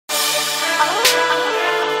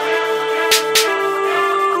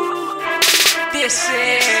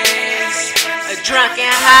drunk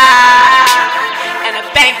and high, and a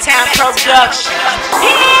Bangtown production.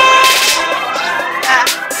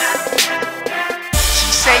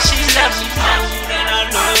 She say she love me more than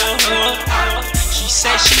I love her. She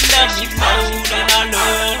say she love me more than I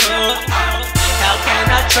love her. How can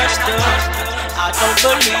I trust her? I don't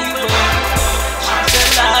believe her. She's a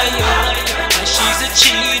liar and she's a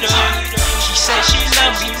cheater. She say she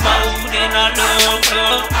love me more than I love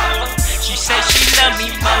her. She say she love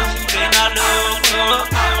me more than I love her.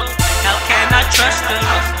 How can I trust her?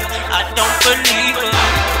 I don't believe her.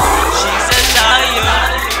 She's a liar.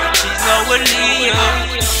 She's no Aaliyah.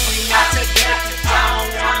 We not together 'cause I don't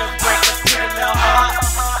wanna break a pretty little heart.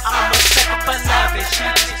 I'm a sucker for loving. She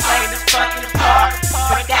just playing this fucking part,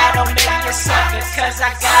 but that don't make me a sucker 'cause I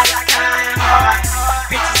got a kind heart.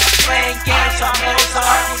 Bitches are playing games, so I'm hoes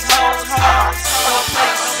hard. These hoes hard. So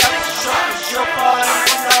play self-control 'cause you're part of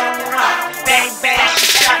the long run. Bang bang, she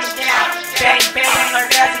shot me down. Bang bang, her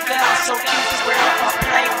other gun so cute to wear up her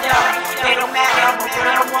play dumb. They don't matter, I'm a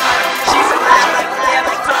real one. She's alive like a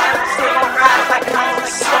devil card. Still gon' ride like an old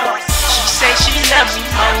sword. She say she love me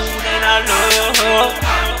more than I love her.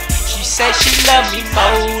 She say she love me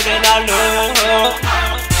more than I love her.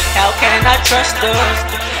 How can I trust her?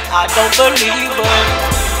 I don't believe her.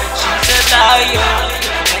 She's a liar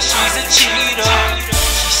and she's a cheater.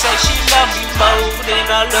 She say she love me more than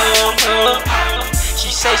I love her. She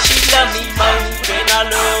say she love me more than I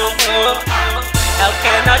love her. How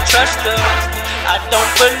can I trust her? I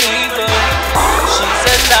don't believe her. She's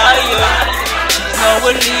a liar. She's no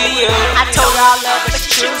Aaliyah. I told her I love her, but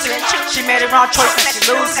she's choosing. She made a wrong choice, now she's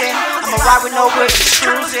losing. I'ma ride with no wheels, just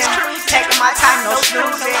cruising. Taking my time, no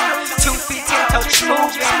snoozing. 2 feet, 10 toes,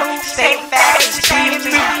 moving. Stay fast, just be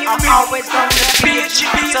me. I'm always gonna be a G,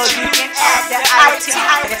 so you can add the IT.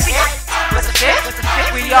 What's a fit?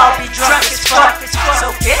 We all be drunk as fuck.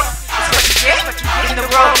 So get what you get. In the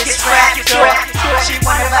road, get scrapped up. She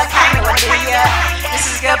one of a kind of Aaliyah. This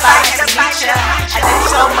is goodbye, nice to meet ya. I love you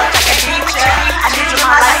so much I can beat ya. I need you in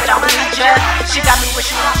my life, but I don't need ya. She got me where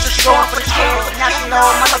she wants, so she going for the kill. But now she know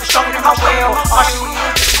my love is stronger than my will. All she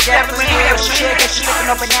needs is the devil in here. She get she looking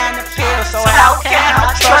no banana pills. So how can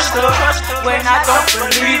I trust her when I don't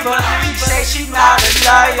believe her? She say she not a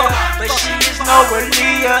liar, but she is no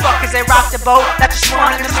Aaliyah. Cause they rock the boat like the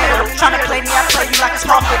swan in the middle. Tryna play me, I play you like a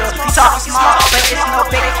small fiddle. You talking small, but it's no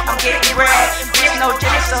big. I'm getting bread. There's no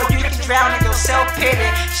dinner, so you can drown in your self-pity.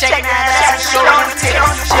 Shake that ass and show them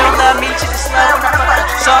titties. She don't love me, she just love when I fuck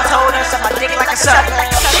her. So I told her, suck my dick like a sucker.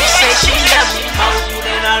 She say she love me more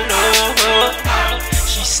than I love her.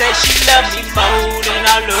 She say she love me more than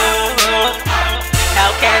I love her.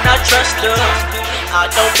 How can I trust her? I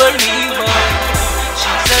don't believe her.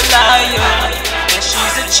 She's a liar and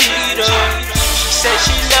she's a cheater. She say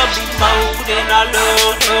she love me more than I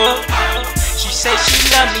love her. She say she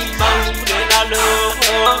love me more than I love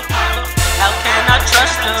her. How can I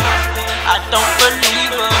trust her? I don't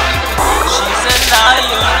believe her. She's a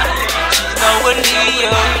liar. She's no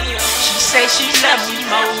Aaliyah. She say she love me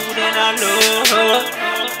more than I love her.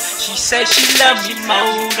 She say she love me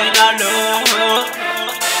more than I love her.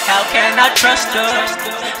 How can I trust her?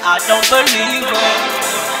 I don't believe her.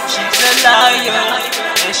 She's a liar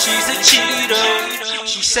and she's a cheater.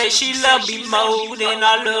 She say she love me more than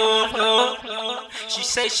I love her. She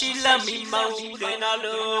say she love me more than I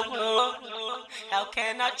love her. How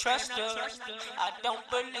can I trust her? I don't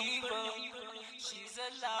believe her. She's a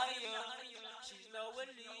liar. She's no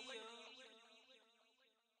Aaliyah.